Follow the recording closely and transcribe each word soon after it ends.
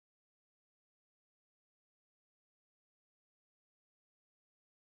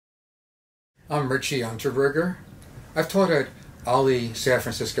I'm Richie Unterberger. I've taught at OLLI San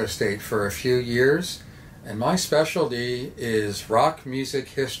Francisco State for a few years, and my specialty is rock music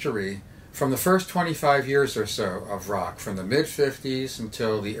history from the first 25 years or so of rock, from the mid-50s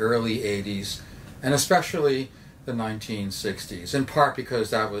until the early 80s, and especially the 1960s, in part because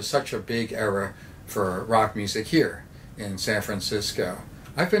that was such a big era for rock music here in San Francisco.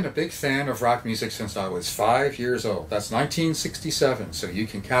 I've been a big fan of rock music since I was 5 years old. That's 1967, so you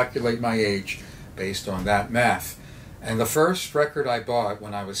can calculate my age based on that math. And the first record I bought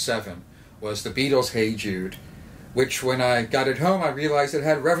when I was 7 was the Beatles' Hey Jude, which when I got it home I realized it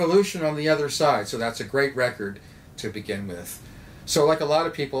had Revolution on the other side, so that's a great record to begin with. So like a lot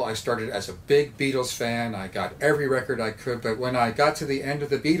of people, I started as a big Beatles fan. I got every record I could, but when I got to the end of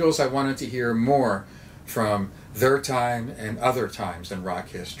the Beatles, I wanted to hear more from their time and other times in rock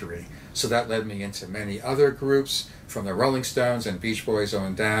history. So that led me into many other groups, from the Rolling Stones and Beach Boys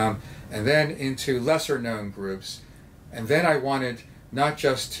on down, and then into lesser known groups. And then I wanted not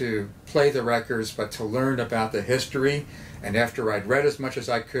just to play the records, but to learn about the history. And after I'd read as much as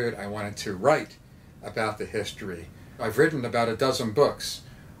I could, I wanted to write about the history. I've written about a dozen books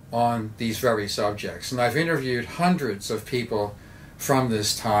on these very subjects, and I've interviewed hundreds of people from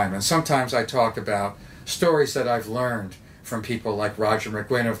this time. And sometimes I talk about stories that I've learned from people like Roger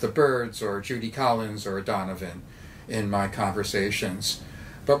McGuinn of the Byrds or Judy Collins or Donovan in my conversations.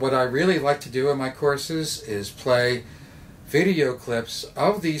 But what I really like to do in my courses is play video clips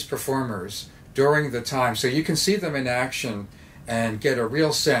of these performers during the time, so you can see them in action and get a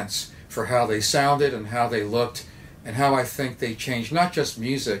real sense for how they sounded and how they looked and how I think they changed not just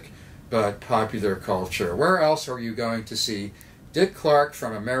music but popular culture. Where else are you going to see Dick Clark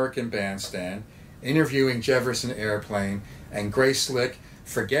from American Bandstand interviewing Jefferson Airplane and Grace Slick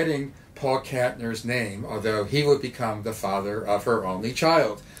forgetting Paul Kantner's name, although he would become the father of her only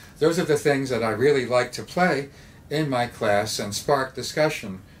child? Those are the things that I really like to play in my class and spark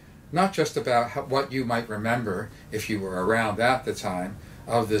discussion, not just about what you might remember if you were around at the time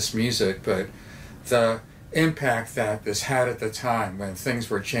of this music, but the impact that this had at the time when things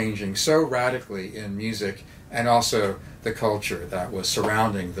were changing so radically in music, and also the culture that was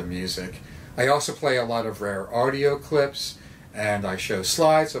surrounding the music. I also play a lot of rare audio clips, and I show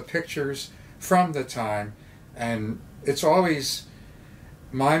slides of pictures from the time, and it's always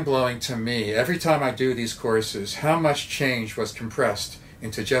mind-blowing to me every time I do these courses how much change was compressed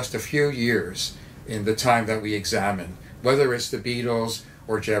into just a few years in the time that we examine, whether it's the Beatles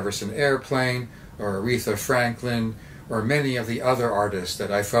or Jefferson Airplane or Aretha Franklin or many of the other artists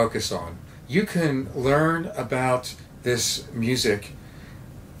that I focus on. You can learn about this music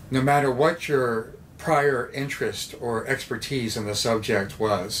no matter what your prior interest or expertise in the subject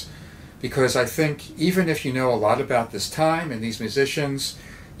was, because I think even if you know a lot about this time and these musicians,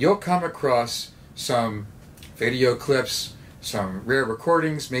 you'll come across some video clips, some rare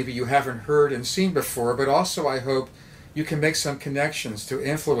recordings maybe you haven't heard and seen before, but also I hope you can make some connections to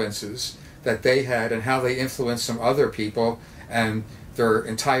influences that they had and how they influenced some other people and their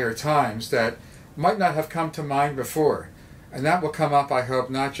entire times that might not have come to mind before. And that will come up, I hope,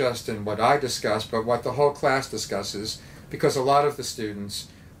 not just in what I discuss, but what the whole class discusses, because a lot of the students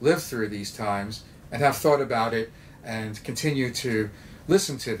lived through these times and have thought about it and continue to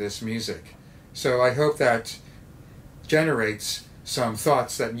listen to this music. So I hope that generates some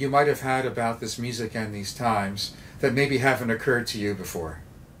thoughts that you might have had about this music and these times that maybe haven't occurred to you before.